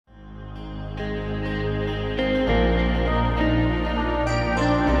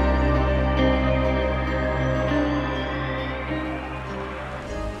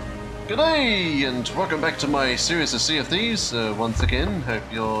G'day, and welcome back to my series of Sea of Thieves. Once again, hope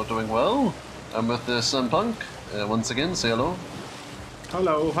you're doing well. I'm with the Sunpunk. Once again, say hello.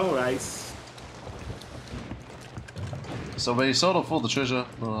 Hello guys. So we sold off all the treasure.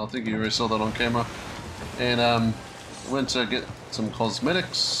 Well, I think you already saw that on camera. And went to get some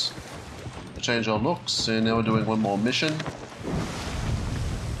cosmetics to change our looks, and now we're doing one more mission.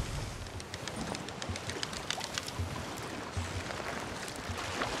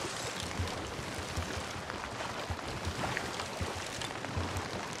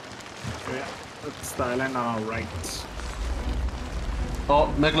 It's the island on our right.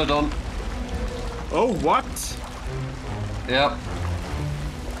 Oh, Megalodon. Oh, what? Yep.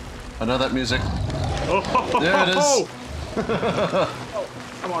 I know that music. Oh, There it is. Oh,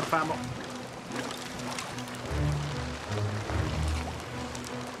 I'm out of ammo.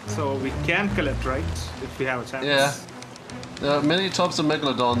 So we can kill it, right? If we have a chance. Yeah. There are many types of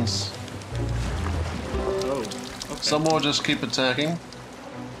Megalodons. Oh, okay. Some will just keep attacking.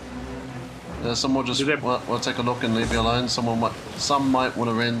 Some will just will take a look and leave you alone. Some might want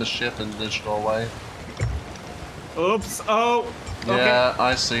to ram the ship and just go away. Oops! Oh. Okay. Yeah,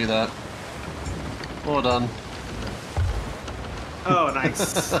 I see that. All done. Oh,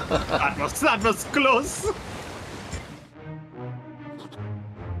 nice. that was close.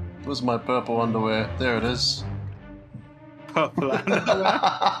 Where's my purple underwear? There it is. Purple underwear.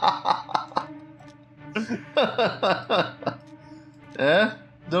 Yeah?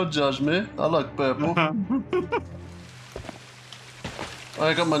 Don't judge me. I like purple.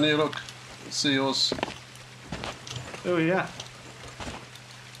 I got my new look. Let's see yours. Oh yeah.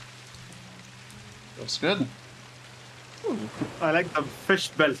 That's good. Ooh, I like the fish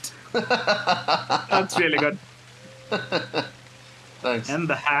belt. That's really good. Thanks. And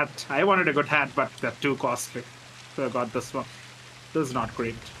the hat. I wanted a good hat, but they're too costly. So I got this one. This is not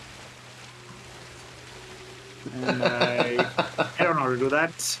great. And I don't know how to do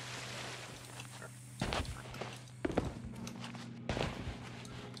that.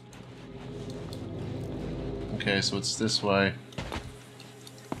 Okay, so it's this way.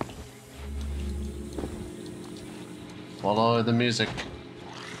 Follow the music.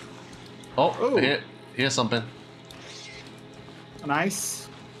 Oh, Ooh. here's something. Nice.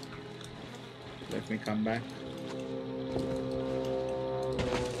 Let me come back.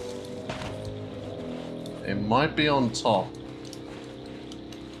 It might be on top.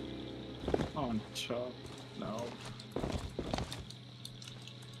 On top. No.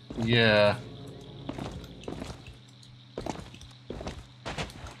 Yeah.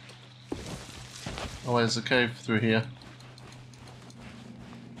 Oh, there's a cave through here.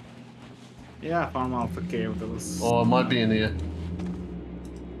 Yeah, I found one of the cave. That was. Oh, it might be in here.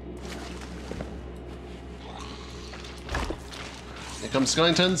 Here come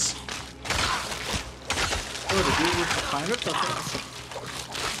skeletons. Oh, did you find it? Okay.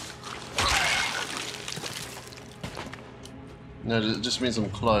 No, it just means I'm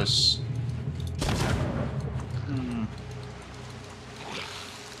close.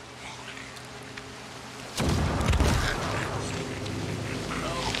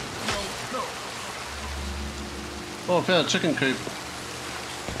 Oh, I found a chicken coop.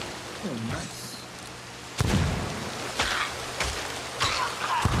 Oh, nice.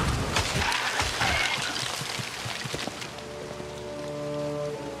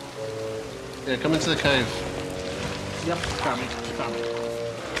 Yeah, come into the cave. Yep, coming.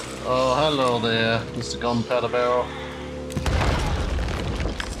 Oh, hello there, Mr. Gunpowder Barrel.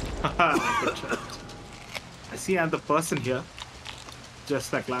 Good shot. I see another person here.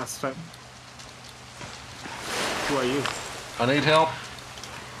 Just like last time. Who are you? I need help.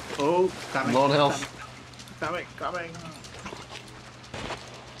 Oh, coming. Lord health. Coming.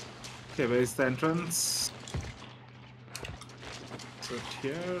 Okay, where's the entrance? Is it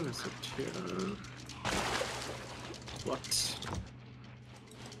here? Is it here? What?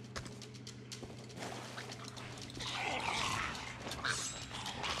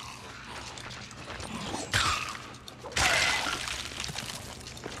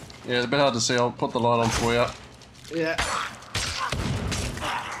 Yeah, it's a bit hard to see. I'll put the light on for you. Yeah.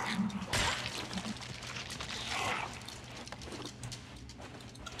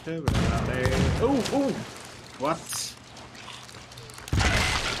 Okay, where are they? Oh! What?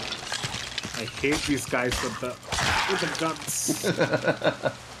 I hate these guys with the guns.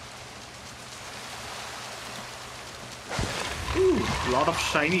 Ooh, a lot of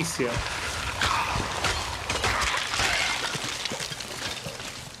shinies here.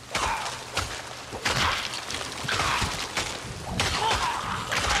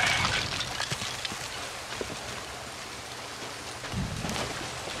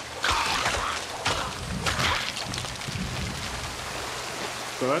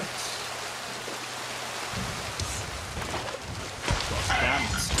 Good. Damn,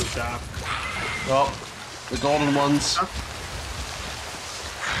 it's too dark. Oh, the golden ones.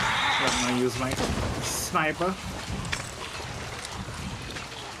 Let me use my sniper.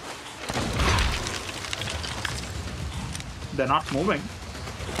 They're not moving.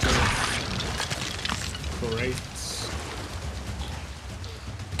 Great.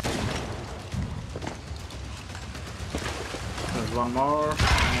 There's one more,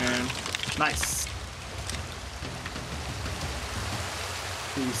 and nice.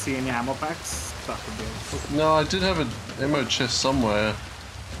 Do you see any ammo packs? That would be helpful. No, I did have an ammo chest somewhere.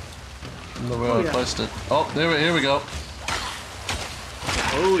 I don't know where I placed it. Oh, here we go.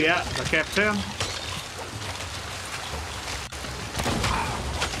 Oh yeah, the captain.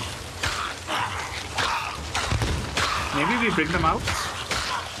 Maybe we bring them out?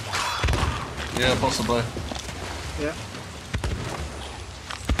 Yeah, possibly. Yeah.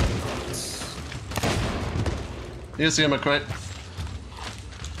 Here's the ammo crate.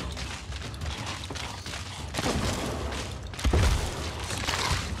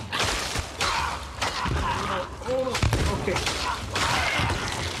 Okay.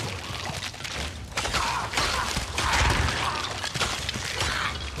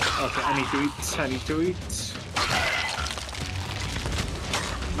 Okay, I need to eat.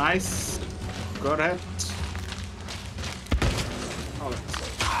 Nice. Go ahead. Alright.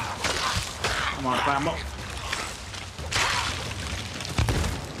 I'm out of ammo.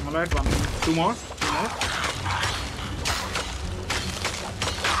 Alright, two more.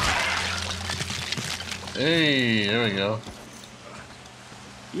 Hey, there we go.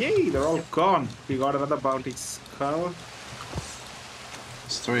 Yay, they're all gone. We got another bounty skull.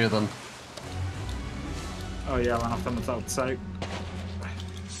 There's 3 of them. Oh yeah, one of them is outside.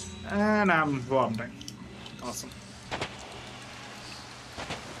 And I'm vomiting. Awesome.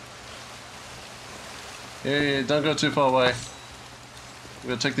 Hey, don't go too far away. We're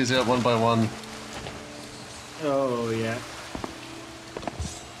gonna take these out one by one. Oh yeah.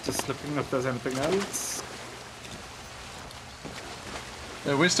 Just looking if there's anything else.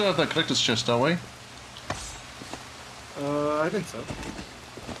 Yeah, we still have that collector's chest, don't we? I think so.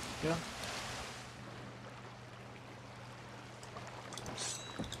 Yeah.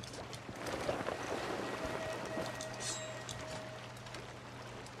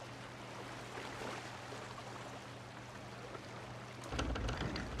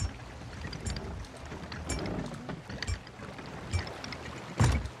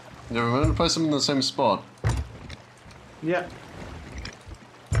 Yeah, we're gonna place them in the same spot. Yeah.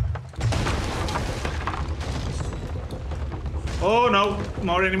 Oh no,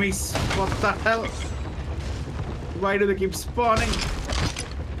 more enemies. What the hell? Why do they keep spawning?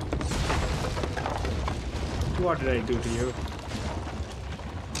 What did I do to you?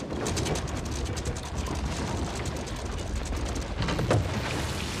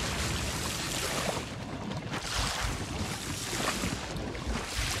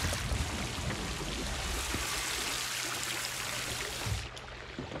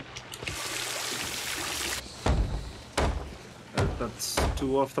 That's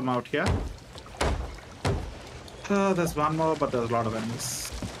 2 of them out here. There's one more, but there's a lot of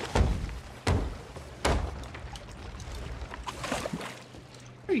enemies.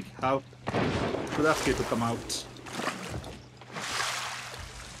 Hey, how? Should ask you to come out.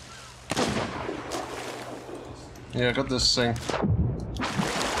 Yeah, I got this thing.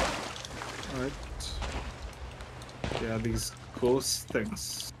 Alright. Yeah, these ghost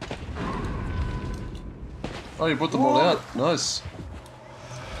things. Oh, you put them all out. Nice.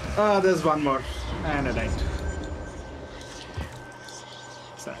 There's one more. And I died.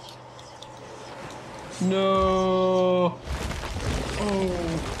 Sad. No.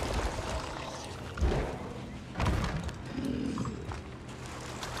 Oh.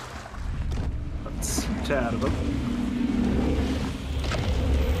 That's terrible.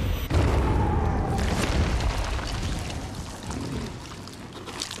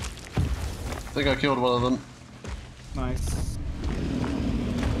 I think I killed one of them. Nice.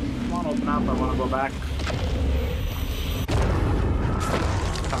 Come on, open up. I want to go back.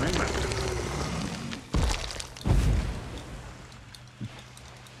 Coming back.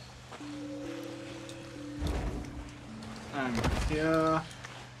 And here.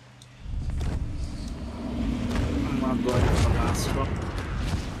 I'm not going for the last one.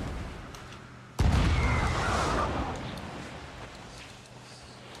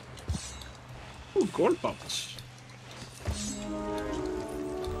 Ooh, gold pouch.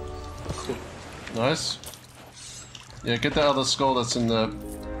 Cool. Nice. Yeah, get that other skull that's in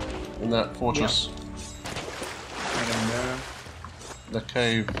that fortress. Right in there. The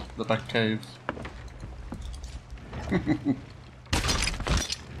cave, the back cave. I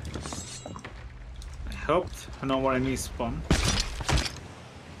hoped no more enemies spawn.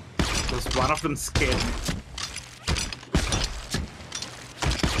 Because one of them scared me.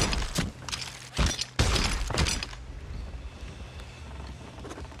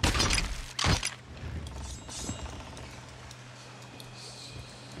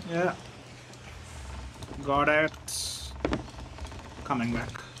 Yeah. Got it. Coming back.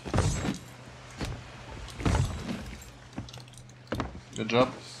 Good job.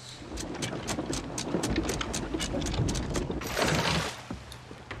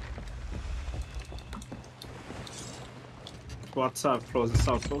 What's our closest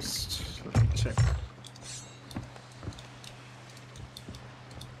outpost? Let me check.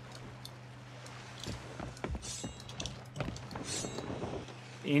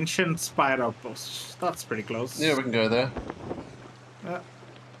 Ancient Spire outpost. That's pretty close. Yeah, we can go there.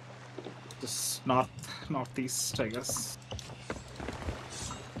 Just northeast, I guess.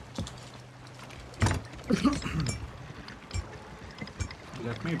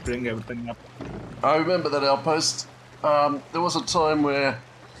 Let me bring everything up. I remember that outpost. There was a time where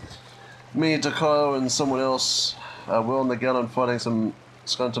me, Dakar, and someone else were on the gallon fighting some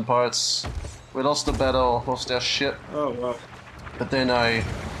skeleton pirates. We lost the battle, lost our ship, Oh, wow. but then I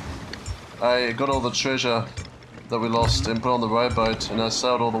got all the treasure that we lost and put on the rowboat, and I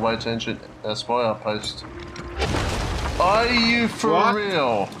sailed all the way to ancient spy outpost. Are you for What?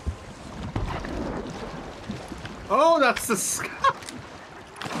 real? Oh, that's the sky.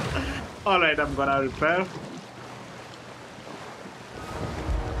 Alright, I'm gonna repair.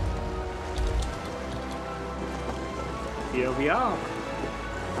 Here we are.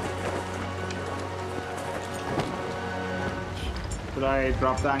 Should I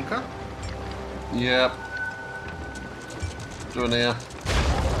drop the anchor? Yep. Do it now.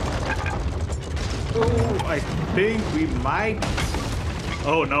 Oh, I think we might.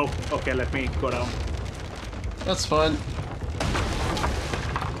 Oh no. Okay, let me go down. That's fine.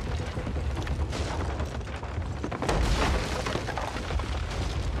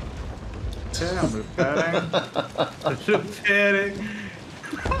 Okay, I'm repairing. Repairing.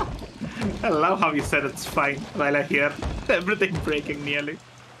 I love how you said it's fine while I hear everything breaking nearly.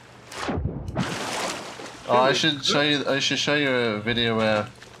 Oh, I should show you. I should show you a video where,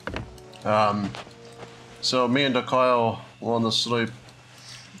 so me and Kyle were on the sloop,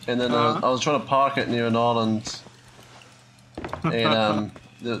 and then I was trying to park it near an island, and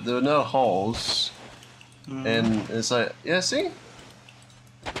there were no holes, and it's like, yeah, see,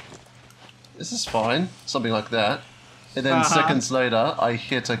 this is fine, something like that, and then seconds later, I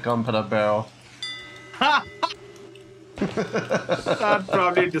hit a gunpowder barrel. That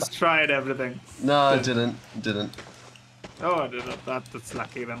probably destroyed everything. No, it didn't. It didn't. Oh, that's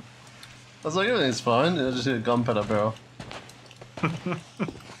lucky then. I was like, everything's fine. I just hit a gunpowder barrel.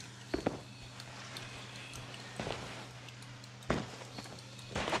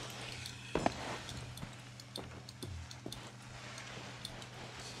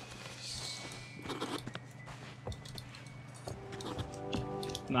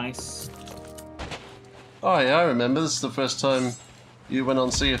 Nice. Oh yeah, I remember. This is the first time you went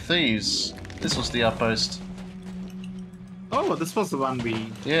on Sea of Thieves. This was the outpost. Oh, this was the one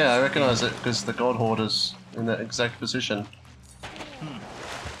we... Yeah, I recognise it because the God Hoarder's in that exact position.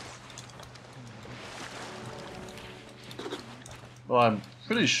 Well, I'm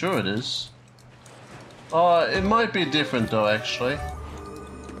pretty sure it is. Oh, it might be different though, actually.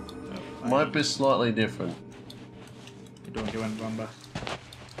 Might be slightly different. I don't even remember.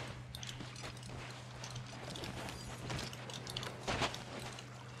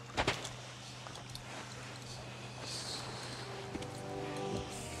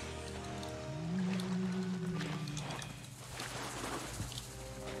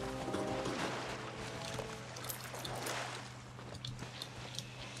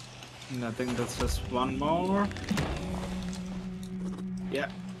 I think that's just one more. Yeah.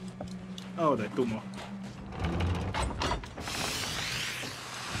 Oh, there are two more.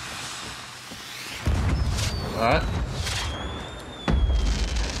 Alright.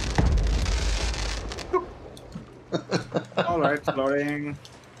 Alright, loading.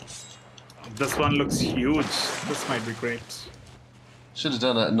 This one looks huge. This might be great. Should have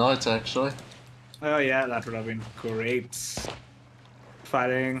done it at night, actually. Oh yeah, that would have been great.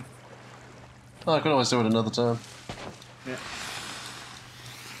 Fighting. Oh, I could always do it another time. Yeah.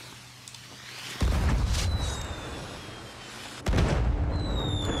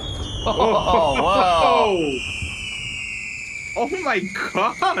 Oh, wow! Oh my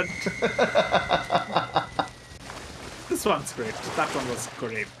god! This this one's great. That one was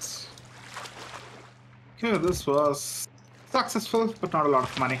great. Okay, this was successful, but not a lot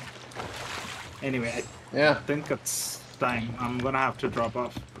of money. Anyway, I think it's time. I'm gonna have to drop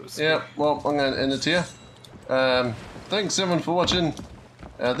off. Bruce. Yeah, well, I'm going to end it here. Thanks everyone for watching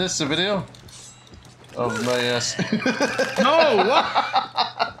this video of my... No! What?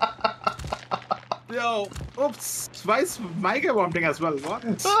 Yo, oops. Why is my guy vomiting as well? What?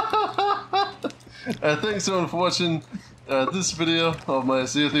 Thanks everyone for watching this video of my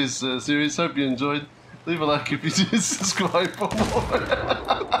Sea of Thieves series. Hope you enjoyed. Leave a like if you did, subscribe for more.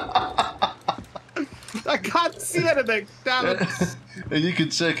 I can't see anything, damn it. And you can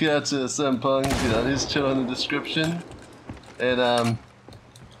check out Sampang, his channel in the description. And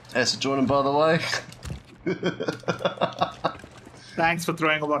thanks for joining, by the way. Thanks for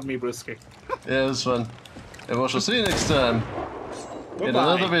throwing about me, Brusky. Yeah, it was fun. And we shall see you next time in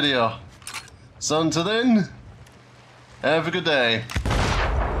another video. So until then, have a good day.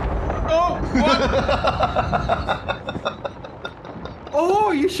 Oh, what?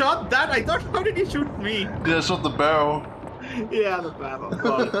 Oh, you shot that? I thought, how did you shoot me? Yeah, I shot the barrel. Yeah, the barrel.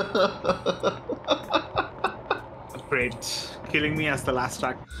 Great. Killing me as the last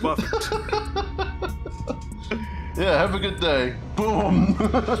track. Perfect. Yeah, have a good day. Boom!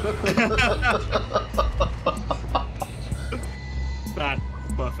 That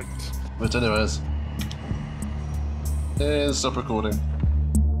perfect. But anyways, and stop recording.